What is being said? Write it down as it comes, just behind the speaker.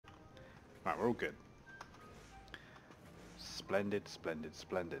Right, we're all good. Splendid, splendid,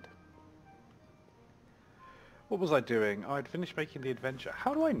 splendid. What was I doing? Oh, I'd finished making the adventure.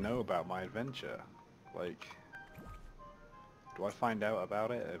 How do I know about my adventure? Like, do I find out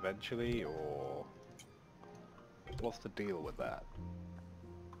about it eventually, or what's the deal with that?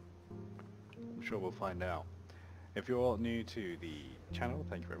 I'm sure we'll find out. If you're new to the channel,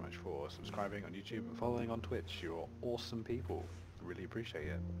 thank you very much for subscribing on YouTube and following on Twitch. You're awesome people. Really appreciate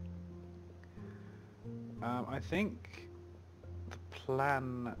it. I think the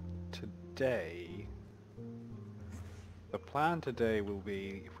plan today will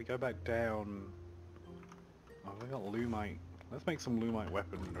be, if we go back down, oh, we got lumite. Let's make some lumite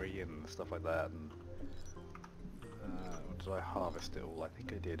weaponry and stuff like that. And did I harvest it all? I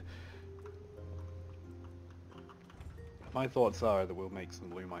think I did. My thoughts are that we'll make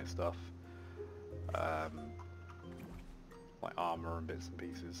some lumite stuff, like armor and bits and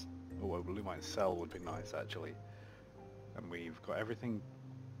pieces. Oh, a lumite cell would be nice actually. And we've got everything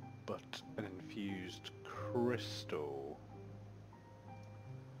but an infused crystal.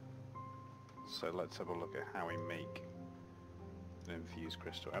 So let's have a look at how we make an infused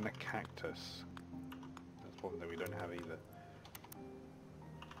crystal. And a cactus. That's one that we don't have either.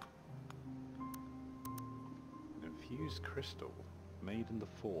 Infused crystal, made in the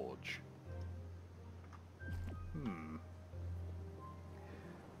forge.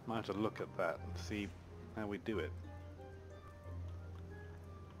 Might have to look at that and see how we do it.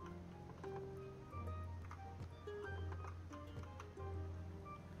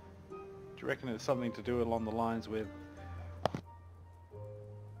 Do you reckon it's something to do along the lines with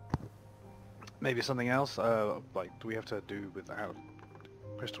maybe something else? Like, do we have to do without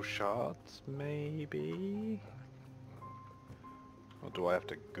crystal shards, maybe? Or do I have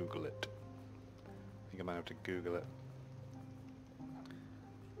to Google it? I think I might have to Google it.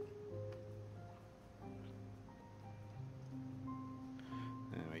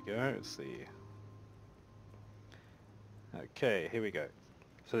 There we go, let's see. Okay, here we go.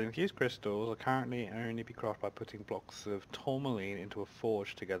 So the infused crystals are currently only be crafted by putting blocks of tourmaline into a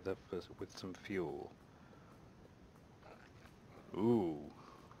forge together with some fuel. Ooh.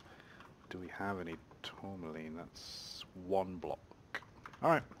 Do we have any tourmaline? That's one block.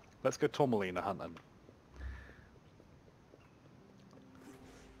 Alright, let's go tourmaline a hunt then.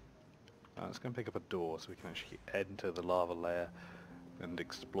 Let's go and pick up a door so we can actually enter the lava layer and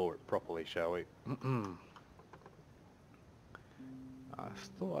explore it properly, shall we? I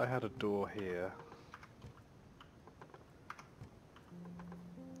thought I had a door here.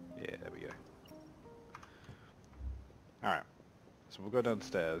 Yeah, there we go. Alright, so we'll go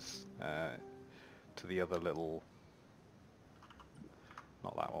downstairs to the other little...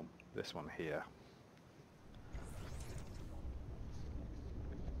 not that one, this one here.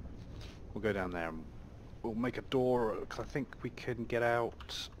 We'll go down there and we'll make a door, because I think we can get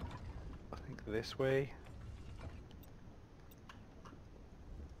out, I think this way.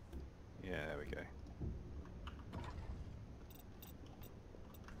 Yeah, there we go.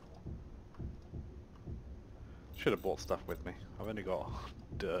 Should have brought stuff with me. I've only got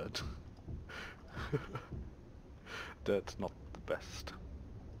dirt. Dirt's not the best.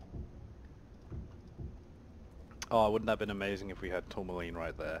 Oh, wouldn't that have been amazing if we had tourmaline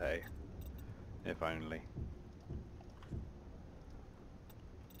right there, hey? If only.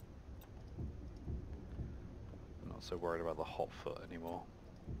 I'm not so worried about the hot foot anymore.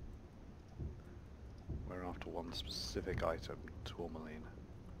 We're after one specific item, tourmaline.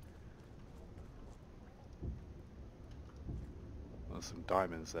 There's some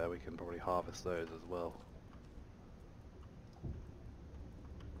diamonds there, we can probably harvest those as well.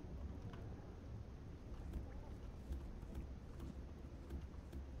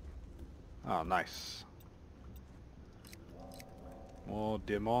 Oh, nice. More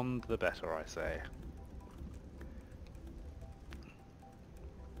diamond, the better, I say.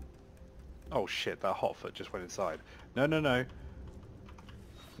 Oh shit, that hot foot just went inside. No, no, no.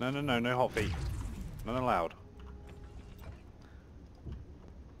 No, no, no, no hot feet. None allowed.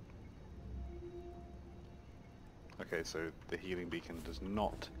 Okay, so the healing beacon does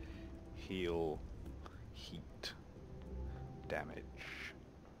not heal heat damage.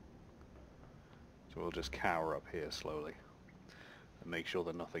 So we'll just cower up here slowly and make sure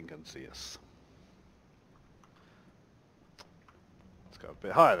that nothing can see us. Let's go a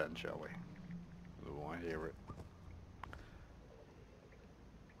bit higher then, shall we? I don't want to hear it.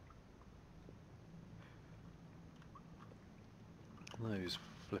 Those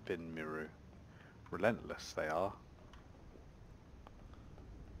flippin' mirror. Relentless they are.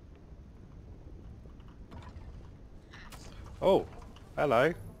 Oh,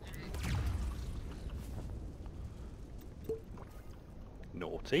 hello.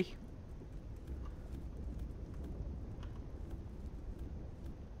 naughty.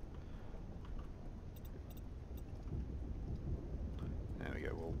 There we go,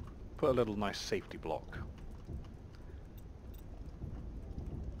 we'll put a little nice safety block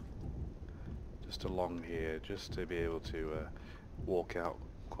just along here, just to be able to walk out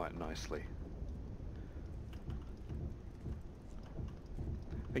quite nicely.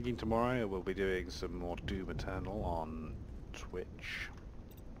 Thinking tomorrow we'll be doing some more Doom Eternal on Twitch.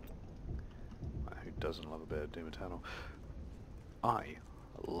 Who doesn't love a bit of Doom Eternal? I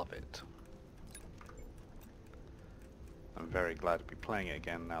love it. I'm very glad to be playing it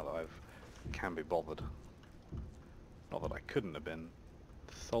again now that can be bothered. Not that I couldn't have been.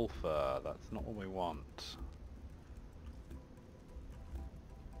 Sulfur, that's not what we want.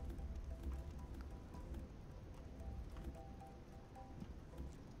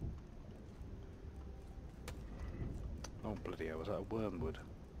 Oh bloody hell, was that a wormwood?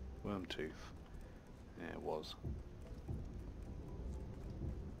 Worm tooth. Yeah, it was.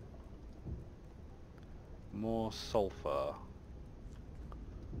 More sulfur.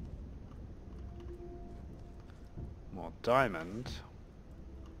 More diamond.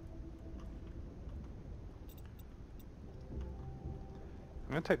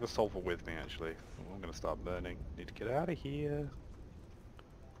 I'm going to take the sulfur with me actually. I'm going to start burning. Need to get out of here.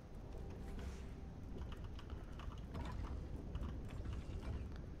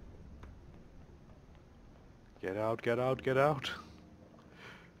 Get out, get out, get out.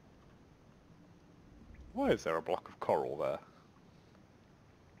 Why is there a block of coral there?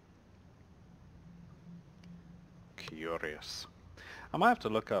 Curious. I might have to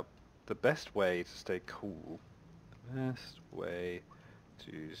look up the best way to stay cool. Best way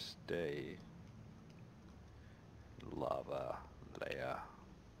to stay lava layer.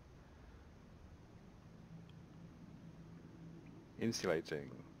 Insulating.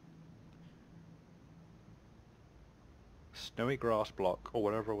 Snowy grass block, or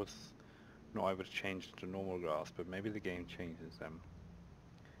whatever was not able to change to normal grass, but maybe the game changes them.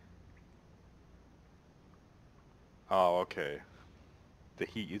 Oh, okay. The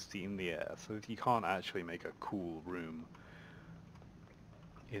heat is in the air, so you can't actually make a cool room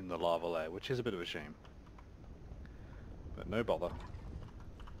in the lava layer, which is a bit of a shame. But no bother.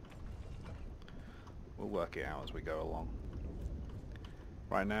 We'll work it out as we go along.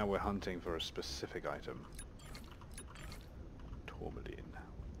 Right now we're hunting for a specific item. Tourmaline.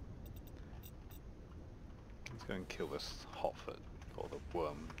 Let's go and kill this hotfoot, or the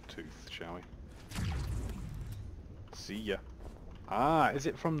worm tooth, shall we? See ya. Ah, is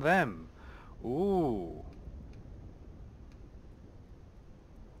it from them? Ooh.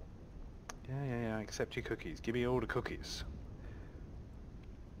 Yeah, accept your cookies. Give me all the cookies.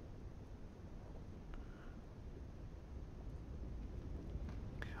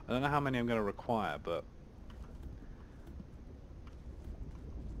 I don't know how many I'm going to require, but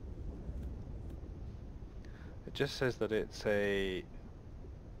it just says that it's a...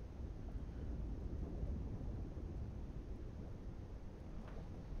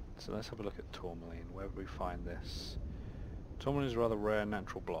 So let's have a look at Tourmaline. Where would we find this? Tourmaline is a rather rare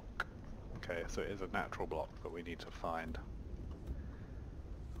natural block. Okay, so it is a natural block that we need to find.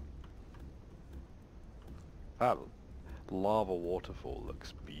 That lava waterfall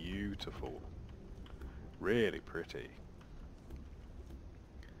looks beautiful. Really pretty.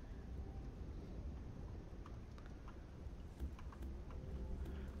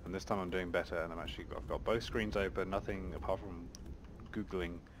 And this time I'm doing better, and I've got both screens open, nothing apart from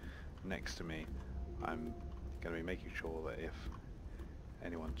Googling next to me. I'm going to be making sure that if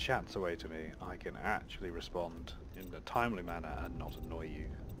anyone chats away to me, I can actually respond in a timely manner and not annoy you.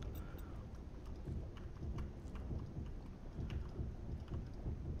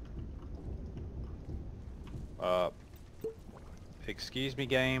 Excuse me,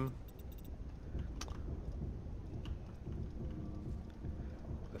 game.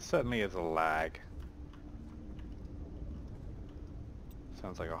 There certainly is a lag.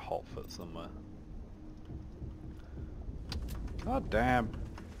 Sounds like a hotfoot somewhere. God damn.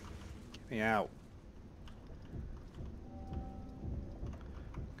 Get me out.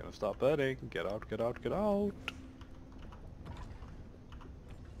 Gonna start burning. Get out, get out, get out.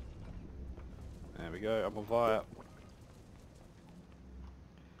 There we go, I'm on fire.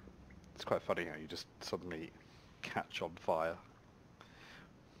 It's quite funny how you just suddenly catch on fire.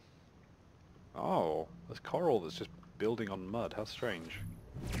 Oh, there's coral that's just building on mud. How strange.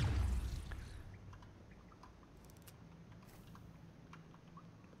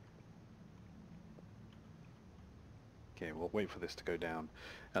 Okay, we'll wait for this to go down,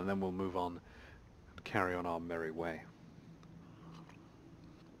 and then we'll move on and carry on our merry way.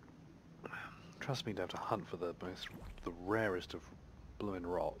 Trust me to have to hunt for the rarest of blooming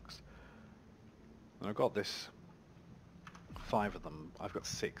rocks. And I've got this 5 of them. I've got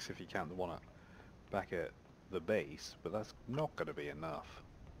 6 if you count the one back at the base, but that's not going to be enough.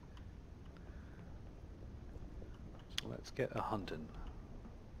 So let's get a hunting.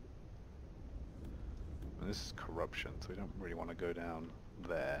 And this is corruption, so we don't really want to go down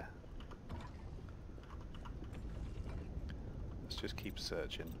there. Let's just keep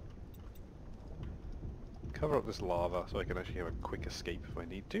searching. Cover up this lava so I can actually have a quick escape if I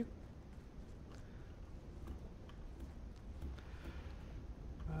need to.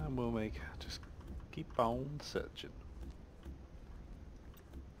 And we'll just keep on searching.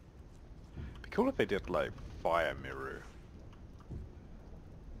 Be cool if they did like fire mirror.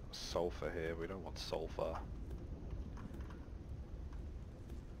 Sulfur here, we don't want sulfur.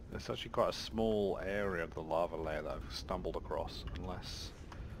 There's actually quite a small area of the lava layer that I've stumbled across, unless...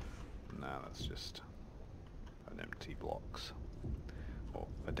 no, that's just an empty blocks. Or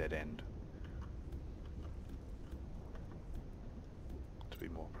a dead end. To be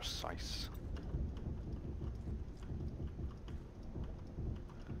more precise.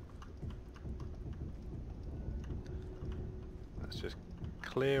 Let's just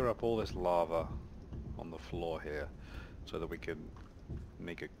clear up all this lava on the floor here so that we can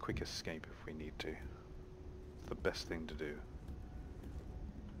make a quick escape if we need to. It's the best thing to do.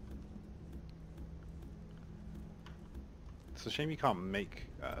 It's a shame you can't make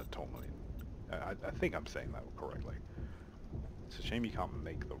Tourmaline. I think I'm saying that correctly. It's a shame you can't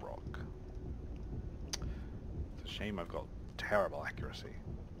make the rock. It's a shame I've got terrible accuracy.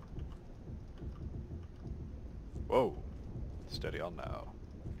 Whoa! Steady on now.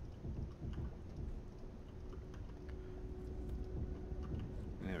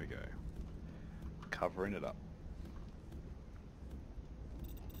 There we go. Covering it up.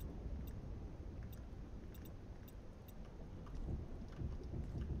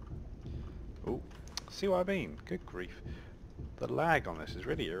 Oh, see what I mean? Good grief. The lag on this is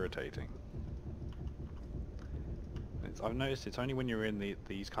really irritating. I've noticed it's only when you're in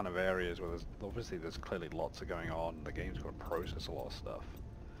these kind of areas where there's clearly lots of going on, the game's got to process a lot of stuff.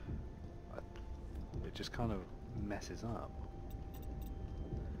 It just kind of messes up.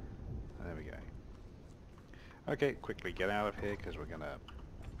 There we go. Okay, quickly get out of here because we're gonna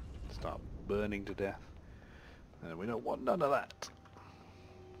start burning to death. And we don't want none of that.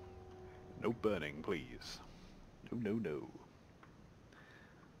 No burning, please. No, no, no.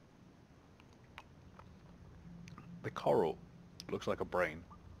 The coral looks like a brain.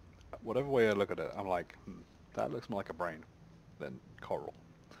 Whatever way I look at it, I'm like, that looks more like a brain than coral.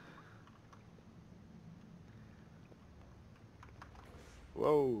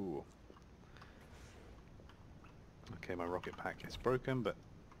 Whoa! Okay, my rocket pack is broken, but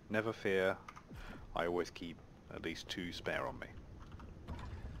never fear. I always keep at least 2 spare on me.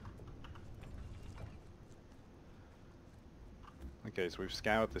 Okay, so we've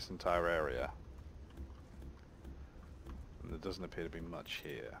scoured this entire area. And there doesn't appear to be much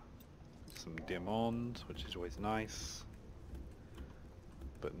here. Some diamond, which is always nice.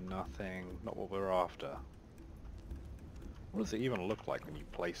 But nothing, not what we're after. What does it even look like when you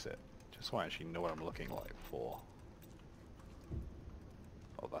place it? Just so I actually know what I'm looking like for.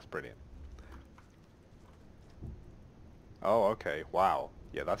 Oh, that's brilliant. Oh, okay, wow.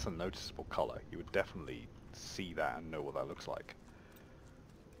 Yeah, that's a noticeable color. You would definitely see that and know what that looks like.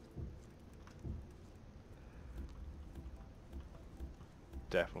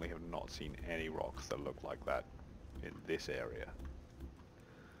 Definitely have not seen any rocks that look like that in this area.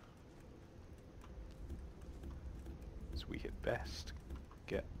 So we hit best.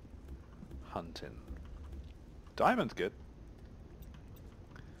 Get hunting. Diamond's good.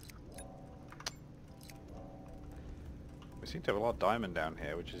 We seem to have a lot of diamond down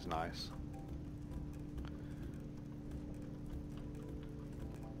here, which is nice.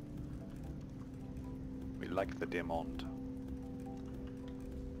 We like the diamond.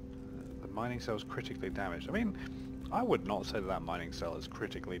 The mining cell is critically damaged. I mean, I would not say that mining cell is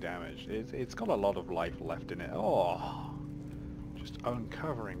critically damaged. It's got a lot of life left in it. Oh, just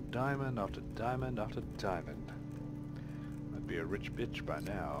uncovering diamond after diamond after diamond. I'd be a rich bitch by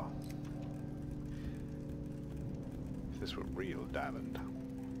now. If this were real diamond.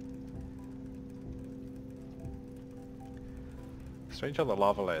 Strange how the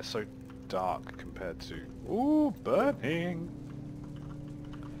lava layer is so dark compared to... Ooh, burning!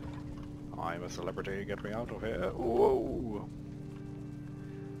 I'm a celebrity, get me out of here. Whoa!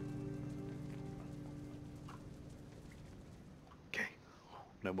 Okay,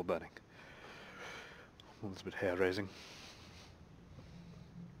 no more burning. Well, that's a bit hair-raising.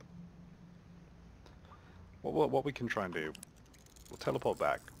 What we can try and do, we'll teleport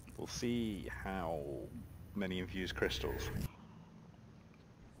back. We'll see how many infused crystals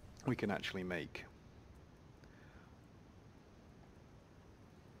we can actually make.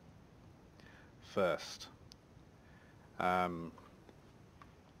 First. And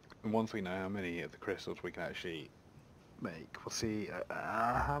once we know how many of the crystals we can actually make, we'll see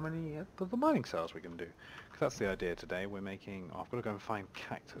how many of the mining cells we can do. Because that's the idea today. We're making... Oh, I've got to go and find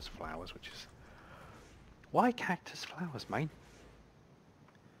cactus flowers, which is... Why cactus flowers, mate?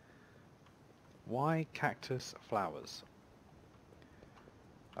 Why cactus flowers?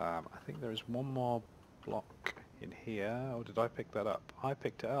 I think there is one more block in here. Or did I pick that up? I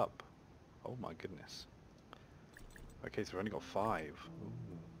picked it up. Oh my goodness. Okay, so we've only got 5. Ooh.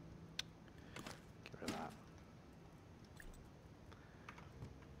 Get rid of that.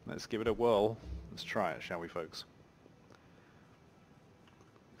 Let's give it a whirl. Let's try it, shall we, folks?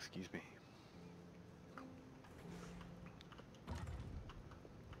 Excuse me.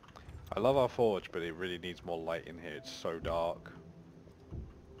 I love our forge, but it really needs more light in here. It's so dark.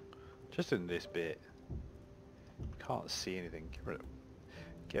 Just in this bit. Can't see anything.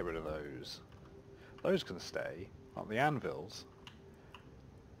 Get rid of those. Those can stay. Like the anvils.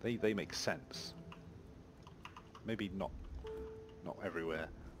 They make sense. Maybe not everywhere,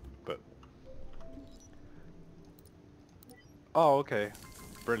 but... Oh, okay.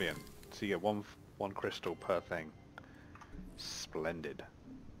 Brilliant. So you get one crystal per thing. Splendid.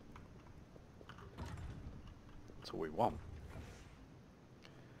 That's all we want.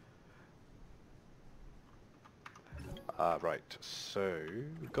 Right, so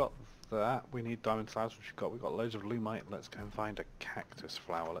we've got that. We need diamond slabs, which we've got loads of lumite. Let's go and find a cactus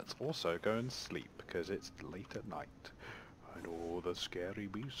flower. Let's also go and sleep because it's late at night and all the scary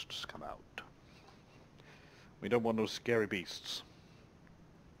beasts come out. We don't want those scary beasts.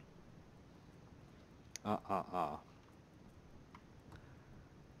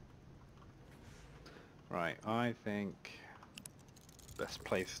 Right, I think best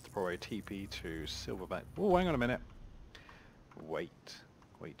place to probably TP to Silverback. Oh, hang on a minute. Wait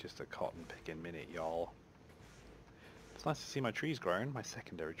just a cotton picking minute, y'all. It's nice to see my trees growing, my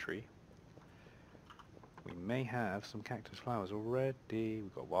secondary tree. We may have some cactus flowers already.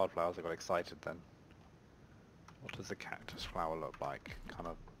 We've got wildflowers. I got excited then. What does the cactus flower look like? Kind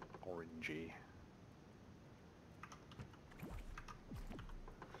of orangey.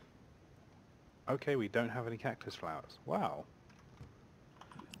 Okay, we don't have any cactus flowers. Wow.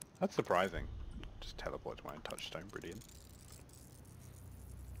 That's surprising. Just teleport to my own touchstone. Brilliant.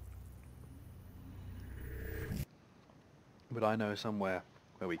 But I know somewhere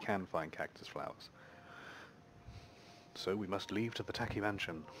where we can find cactus flowers. So we must leave to the Tacky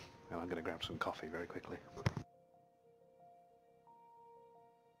Mansion. And I'm going to grab some coffee very quickly.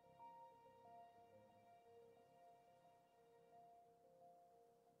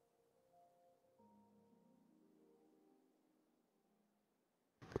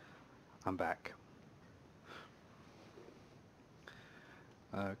 I'm back.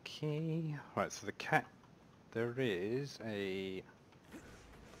 Okay. Right, so there is a...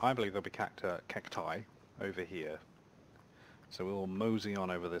 I believe there'll be cacti over here. So we'll mosey on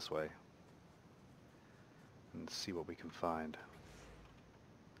over this way. And see what we can find.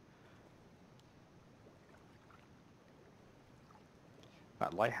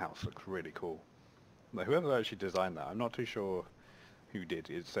 That lighthouse looks really cool. Now, whoever actually designed that, I'm not too sure who did.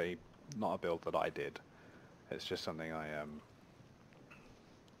 It's not a build that I did. It's just something I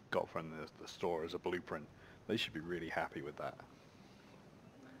got from the store as a blueprint. They should be really happy with that.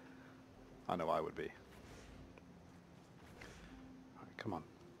 I know I would be. Alright, come on.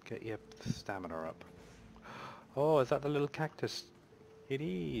 Get your stamina up. Oh, is that the little cactus? It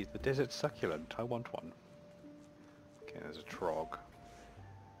is! The desert succulent. I want one. Okay, there's a trog.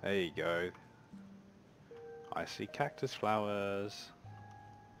 There you go. I see cactus flowers.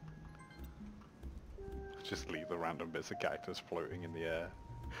 Just leave the random bits of cactus floating in the air.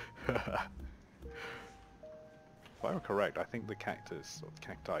 If I'm correct, I think the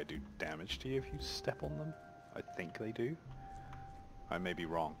cacti do damage to you if you step on them. I think they do. I may be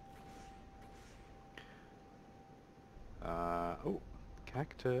wrong. Oh,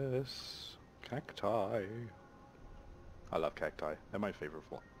 cactus. Cacti. I love cacti. They're my favorite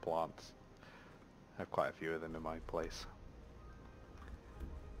plants. I have quite a few of them in my place.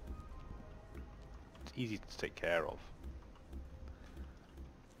 It's easy to take care of.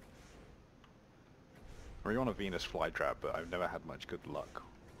 We're on a Venus flytrap, but I've never had much good luck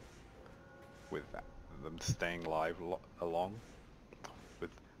with them staying alive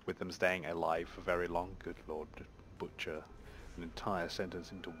with them staying alive for very long. Good lord, butcher an entire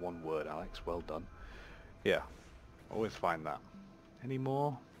sentence into one word, Alex. Well done. Yeah, always find that. Any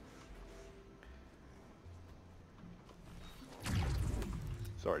more?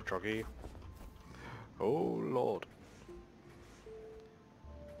 Sorry, Troggy. Oh lord.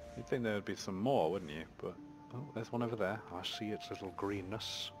 You'd think there would be some more, wouldn't you? But oh, there's one over there. I see its little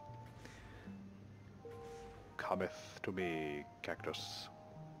greenness. Cometh to me, cactus.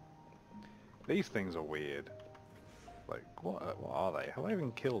 These things are weird. Like, what are they? Have I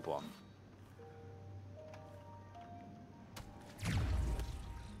even killed one?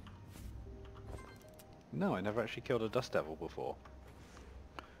 No, I never actually killed a dust devil before.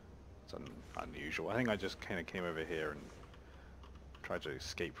 It's unusual. I think I just kind of came over here and tried to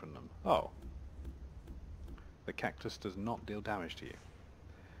escape from them. Oh. The cactus does not deal damage to you.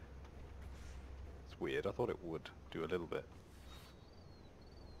 It's weird. I thought it would do a little bit.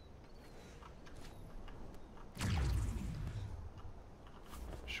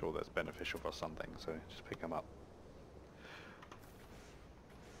 Sure that's beneficial for something, so just pick them up.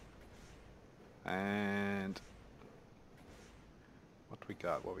 And what we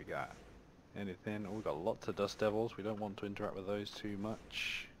got? What we got? Anything? Oh, we got lots of dust devils. We don't want to interact with those too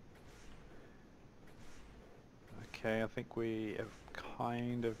much. Okay, I think we have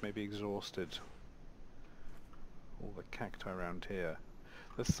kind of maybe exhausted all the cacti around here.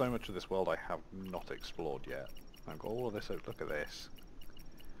 There's so much of this world I have not explored yet. I've got all of this. Look at this.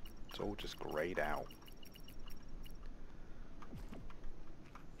 It's all just greyed out.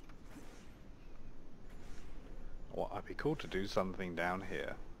 Well, it'd be cool to do something down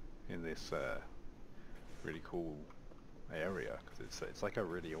here in this really cool area, because it's like a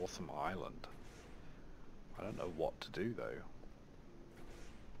really awesome island. I don't know what to do though.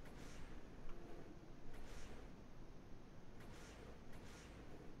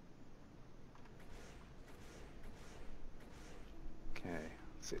 Okay,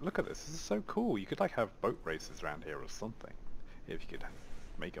 see, look at this. This is so cool. You could like have boat races around here or something, if you could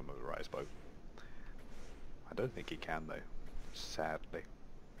make a motorized boat. I don't think you can though, sadly.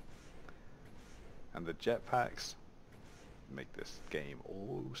 And the jetpacks make this game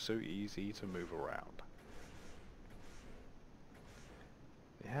oh so easy to move around.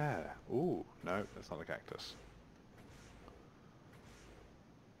 Yeah. Ooh, no, that's not a cactus.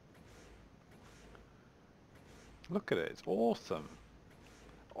 Look at it, it's awesome.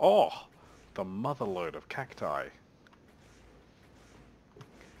 Oh, the motherload of cacti.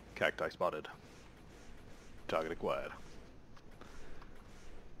 Cacti spotted. Target acquired.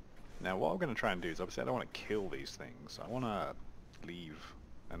 Now what I'm going to try and do is, obviously I don't want to kill these things. I want to leave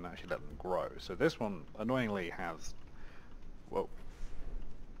and actually let them grow. So this one annoyingly has, whoa,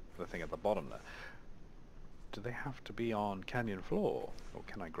 the thing at the bottom there. Do they have to be on canyon floor, or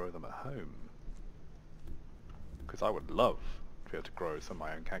can I grow them at home? Because I would love to be able to grow some of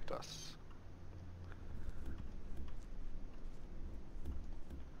my own cactus.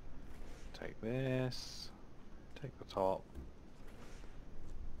 Take this, take the top,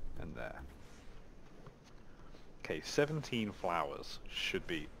 and there. Okay, 17 flowers should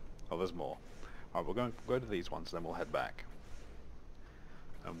be, oh there's more. Alright, we're going to go to these ones, then we'll head back.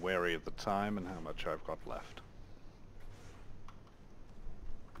 I'm wary of the time and how much I've got left.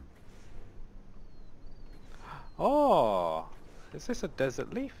 Oh, is this a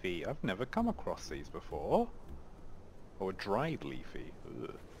desert leafy? I've never come across these before. Or a dried leafy.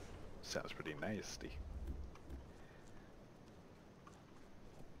 Ugh. Sounds pretty nasty.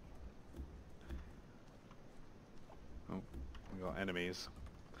 Oh, we got enemies.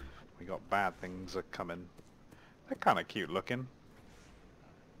 We got bad things are coming. They're kind of cute looking.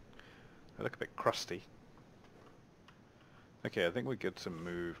 They look a bit crusty. Okay, I think we're good to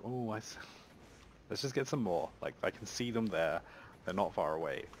move. Oh, let's just get some more. Like, I can see them there. They're not far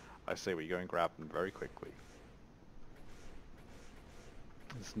away. I say we go and grab them very quickly.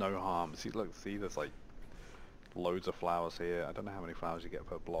 There's no harm. See, look, see, there's like loads of flowers here. I don't know how many flowers you get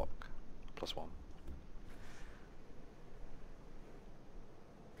per block. +1.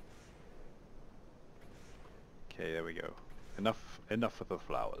 Okay, there we go. Enough with the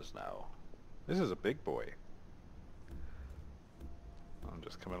flowers now. This is a big boy. I'm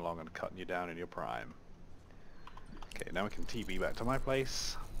just coming along and cutting you down in your prime. Okay, now we can TP back to my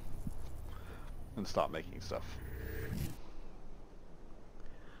place and start making stuff.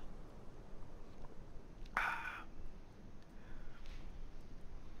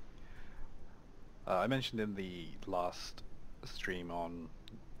 I mentioned in the last stream on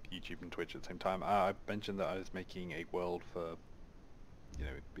YouTube and Twitch at the same time, I mentioned that I was making a world for, you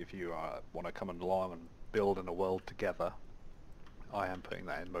know, if you want to come along and build in a world together. I am putting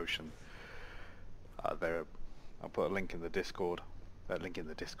that in motion. I'll put a link in the Discord,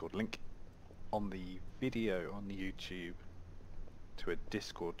 link on the video on YouTube to a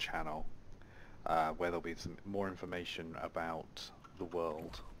Discord channel where there'll be some more information about the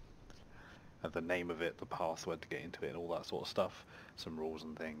world, the name of it, the password to get into it, and all that sort of stuff, some rules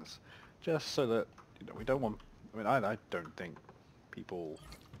and things, just so that, you know, we don't want. I mean, I don't think people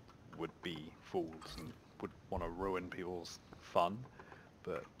would be fools and would want to ruin people's fun,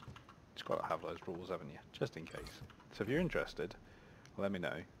 but you've got to have those rules, haven't you? Just in case. So if you're interested, let me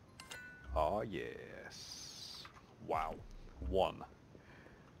know. Oh yes. Wow. 1.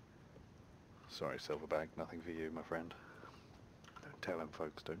 Sorry, Silverbag, nothing for you, my friend. Don't tell him,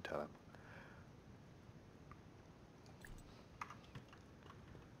 folks, don't tell him.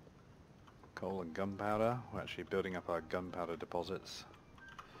 Coal and gunpowder. We're actually building up our gunpowder deposits.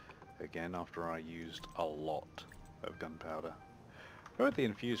 Again, after I used a lot of gunpowder. Go with the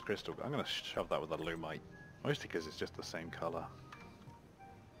infused crystal. I'm going to shove that with a lumite. Mostly because it's just the same colour.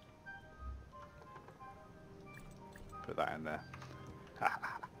 Put that in there.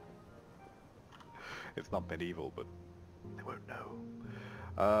 It's not medieval, but they won't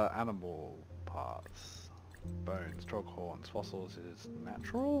know. Animal parts. Bones, trog horns, fossils is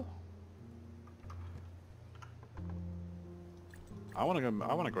natural? I want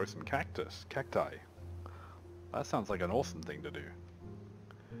to grow some cacti. That sounds like an awesome thing to do.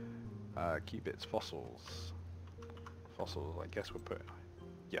 Keep its fossils. Fossils, I guess we're putting...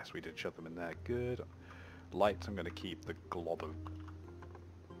 Yes, we did shove them in there. Good. Lights, I'm going to keep the glob of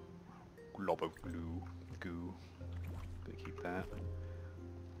glue. Goo. Gonna keep that.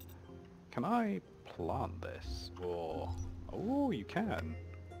 Can I plant this? Or... Oh, you can.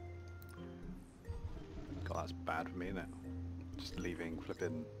 God, that's bad for me, isn't it? Just leaving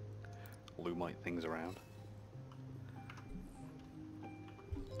flipping lumite things around.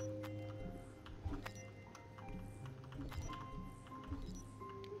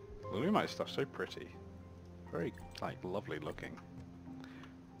 The lumite stuff's so pretty. Very, like, lovely looking.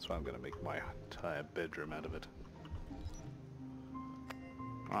 That's why I'm going to make my entire bedroom out of it.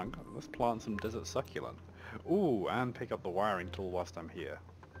 Alright, let's plant some desert succulent. Ooh, and pick up the wiring tool whilst I'm here.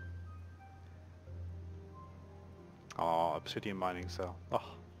 Oh, obsidian mining cell.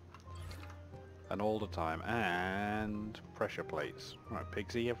 Oh. And all the time. And pressure plates. Alright,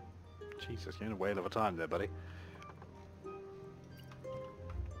 Pigsy, Jesus, you're in a whale of a time there, buddy.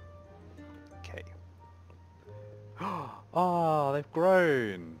 Okay. Oh, they've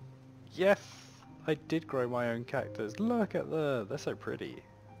grown! Yes! I did grow my own cactus. Look at they're so pretty.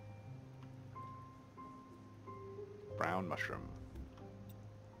 Brown mushroom.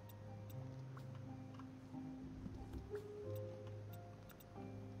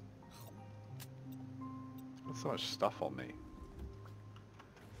 There's so much stuff on me.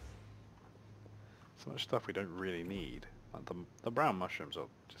 So much stuff we don't really need. Like the brown mushrooms are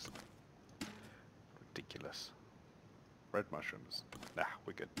just ridiculous. Red mushrooms. Nah,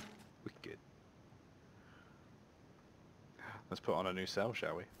 we're good. We're good. Let's put on a new cell,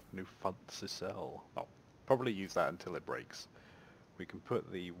 shall we? New fancy cell. Oh, probably use that until it breaks. We can put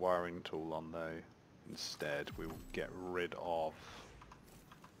the wiring tool on though. Instead, we will get rid of...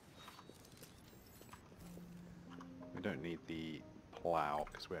 We don't need the plough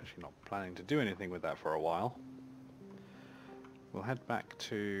because we're actually not planning to do anything with that for a while. We'll head back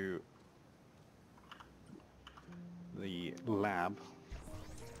to the lab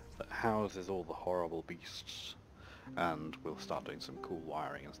that houses all the horrible beasts, and we'll start doing some cool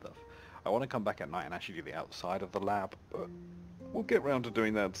wiring and stuff. I want to come back at night and actually do the outside of the lab, but we'll get round to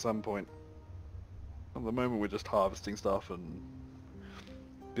doing that at some point. At the moment we're just harvesting stuff and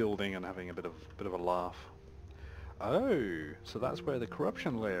building and having a bit of a laugh. Oh, so that's where the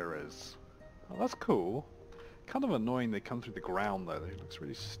corruption layer is. Oh, that's cool. Kind of annoying they come through the ground though. It looks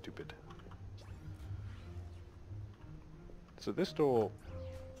really stupid. So this door,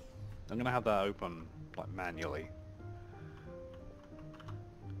 I'm going to have that open like manually.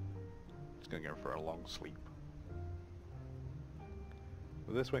 Just going to go for a long sleep.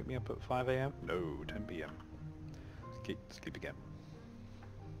 Will this wake me up at 5 AM? No, 10 PM. Sleep again.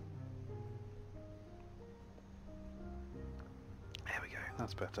 There we go,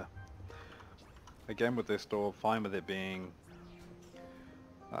 that's better. Again with this door, fine with it being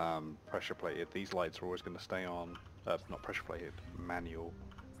pressure plated. These lights are always going to stay on. Not pressure plated, manual.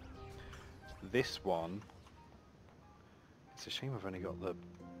 This one, it's a shame I've only got the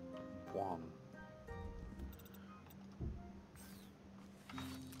one.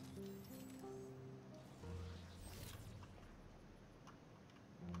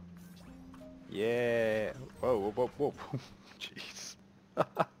 Yeah. Whoa, whoa, whoa, whoa. Jeez.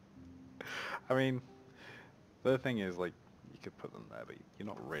 I mean, the thing is, like, you could put them there, but you're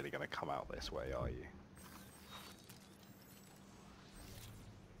not really going to come out this way, are you?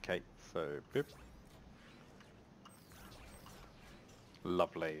 Okay, so boop.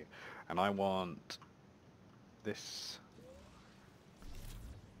 Lovely. And I want this.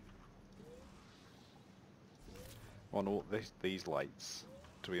 I want all these lights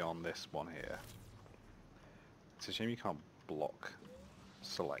to be on this one here. It's a shame you can't block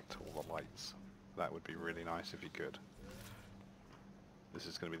select all the lights. That would be really nice if you could. This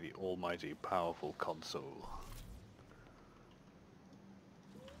is going to be the almighty powerful console.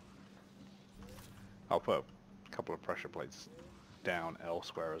 I'll put a couple of pressure plates down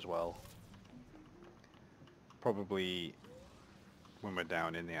elsewhere as well. Probably when we're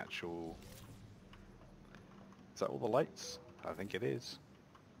down in the actual... Is that all the lights? I think it is.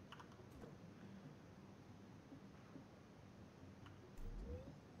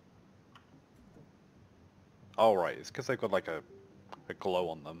 Oh right, it's because they've got like a glow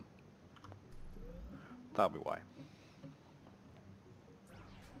on them. That'll be why.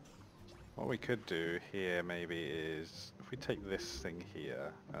 What we could do here maybe is, if we take this thing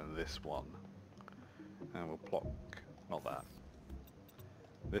here and this one, and we'll block, not that,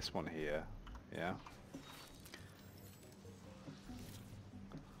 this one here, yeah?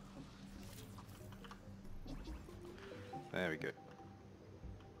 There we go.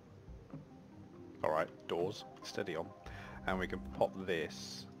 Alright, doors, steady on. And we can pop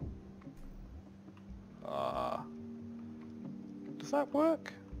this. Does that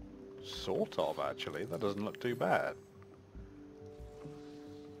work? Sort of, actually. That doesn't look too bad.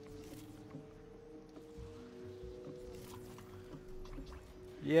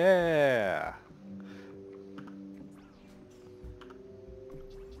 Yeah!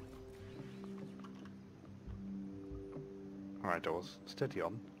 Alright, doors, steady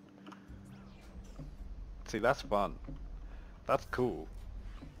on. See, that's fun. That's cool.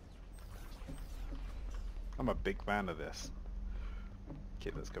 I'm a big fan of this.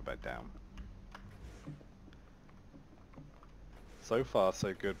 Okay, let's go back down. So far,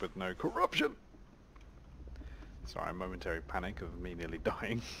 so good with no corruption! Sorry, momentary panic of me nearly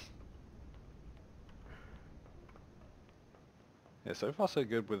dying. Yeah, so far so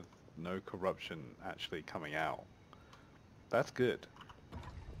good with no corruption actually coming out. That's good.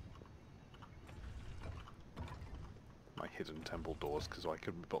 My hidden temple doors, because I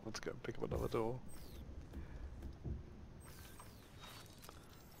couldn't be bothered to go and pick up another door.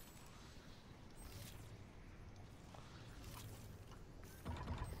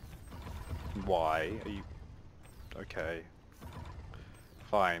 Why are you... Okay.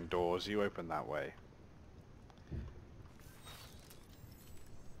 Fine, doors, you open that way.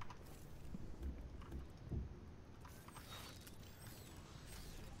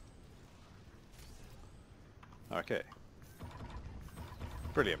 Okay.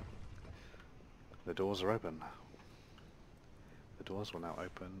 Brilliant. The doors are open. The doors will now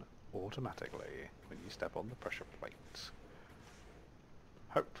open automatically when you step on the pressure plate.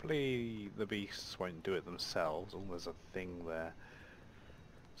 Hopefully the beasts won't do it themselves. Oh, there's a thing there.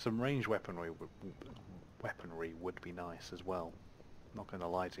 Some ranged weaponry would be nice as well. Not going to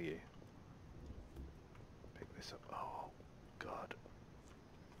lie to you. Pick this up. Oh, God.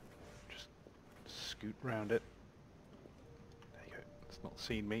 Just scoot round it. There you go. It's not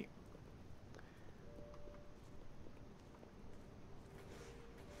seen me.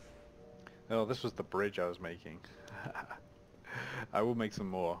 Oh, this was the bridge I was making. I will make some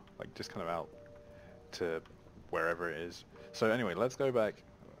more, like just kind of out to wherever it is. So anyway, let's go back.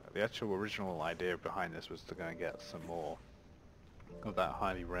 The actual original idea behind this was to go and get some more of that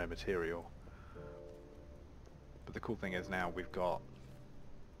highly rare material. But the cool thing is now we've got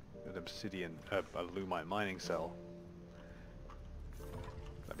an obsidian, a lumite mining cell.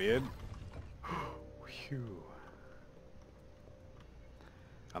 Let me in. Phew.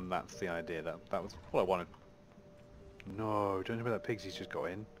 And that's the idea. That was what I wanted. No, don't tell me that Pigsy's just got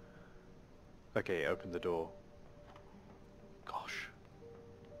in. Okay, open the door. Gosh.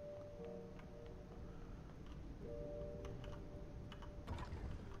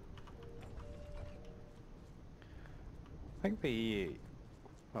 I think the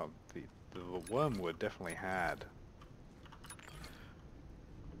wormwood definitely had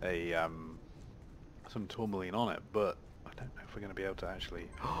a some tourmaline on it, but I don't know if we're going to be able to actually...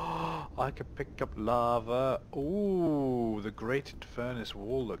 I could pick up lava. Ooh, the grated furnace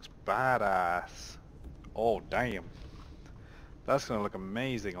wall looks badass. Oh, damn. That's going to look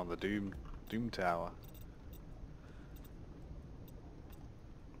amazing on the Doom Tower.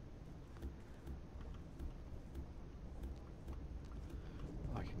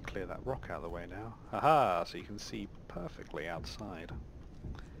 I can clear that rock out of the way now. Haha, so you can see perfectly outside.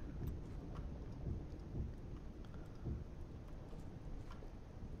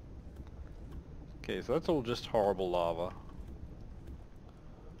 Okay, so that's all just horrible lava.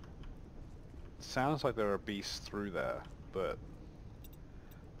 Sounds like there are beasts through there, but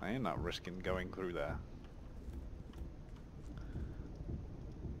I ain't not risking going through there.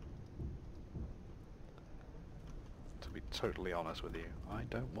 To be totally honest with you, I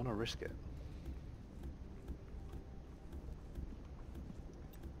don't want to risk it.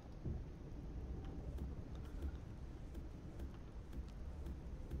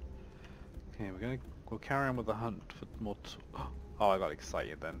 Okay, we'll carry on with the hunt for more oh, I got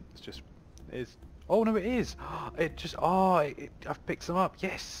excited then. It's oh no, it is! It just, I've picked some up,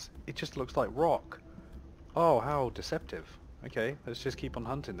 yes! It just looks like rock. Oh, how deceptive. Okay, let's just keep on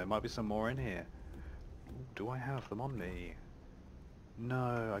hunting, there might be some more in here. Ooh, do I have them on me?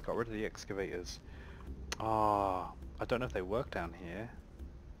 No, I got rid of the excavators. Ah, I don't know if they work down here.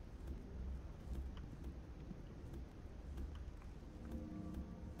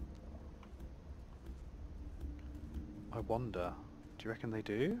 I wonder, do you reckon they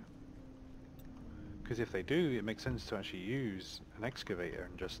do? Because if they do, it makes sense to actually use an excavator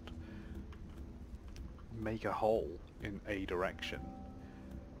and just make a hole in a direction.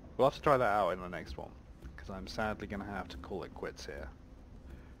 We'll have to try that out in the next one, because I'm sadly going to have to call it quits here,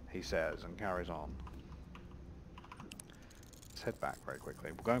 he says, and carries on. Let's head back very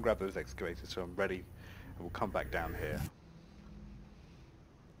quickly. We'll go and grab those excavators so I'm ready, and we'll come back down here.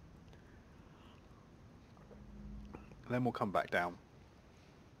 Then we'll come back down.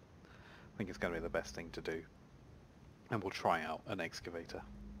 I think it's going to be the best thing to do. And we'll try out an excavator.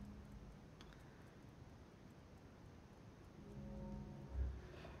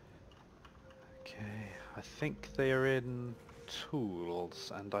 Okay, I think they are in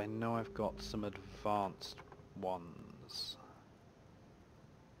tools, and I know I've got some advanced ones.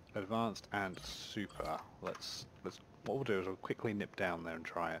 Advanced and super. What we'll do is we'll quickly nip down there and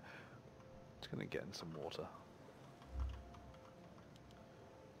try it. Just going to get in some water.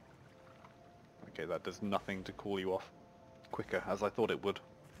 Okay, that does nothing to cool you off quicker, as I thought it would.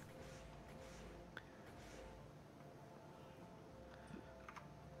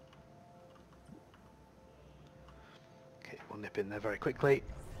 Okay, we'll nip in there very quickly.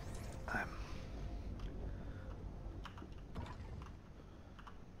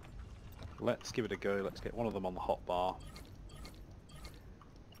 Let's give it a go. Let's get one of them on the hot bar.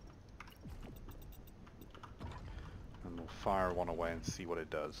 And we'll fire one away and see what it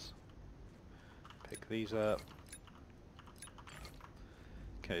does. Pick these up.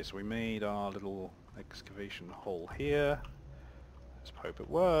 Okay, so we made our little excavation hole here. Let's hope it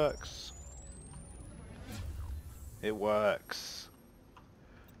works. It works.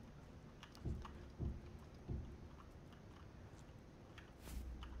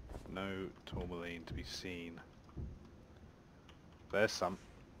 No tourmaline to be seen. There's some.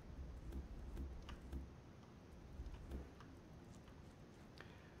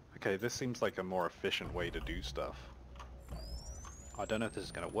 Okay, this seems like a more efficient way to do stuff. I don't know if this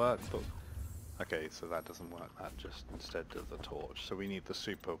is going to work, but... Okay, so that doesn't work. That just instead does the torch. So we need the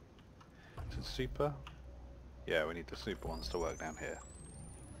super... Is it super? Yeah, we need the super ones to work down here.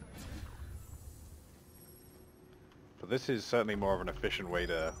 But this is certainly more of an efficient way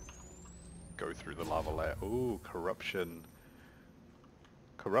to go through the lava layer. Ooh, corruption.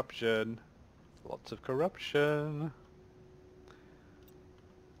 Corruption. Lots of corruption.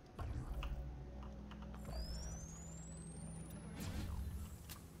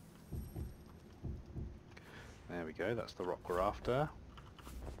 There we go, that's the rock we're after.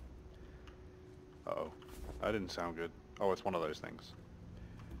 Uh-oh, that didn't sound good. Oh, it's one of those things.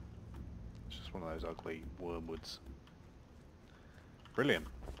 It's just one of those ugly wormwoods. Brilliant.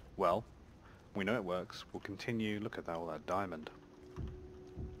 Well, we know it works. We'll continue. Look at that, all that diamond.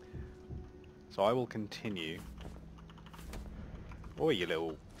 So I will continue. Oh, you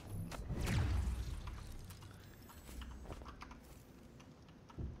little...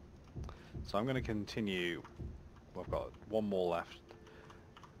 So I'm going to continue. Well, I've got one more left.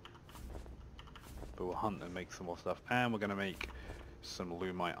 But we'll hunt and make some more stuff. And we're going to make some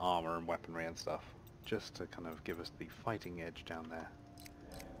lumite armor and weaponry and stuff. Just to kind of give us the fighting edge down there.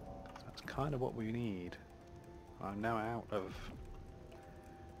 That's kind of what we need. I'm now out of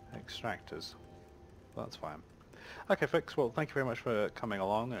extractors. Well, that's fine. Okay folks, well thank you very much for coming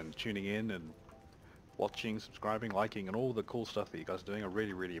along and tuning in and watching, subscribing, liking and all the cool stuff that you guys are doing. I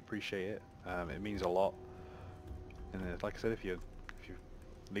really, really appreciate it. It means a lot. And like I said, if you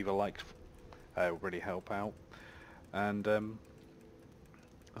leave a like, it will really help out. And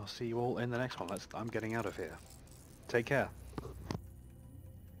I'll see you all in the next one. I'm getting out of here. Take care.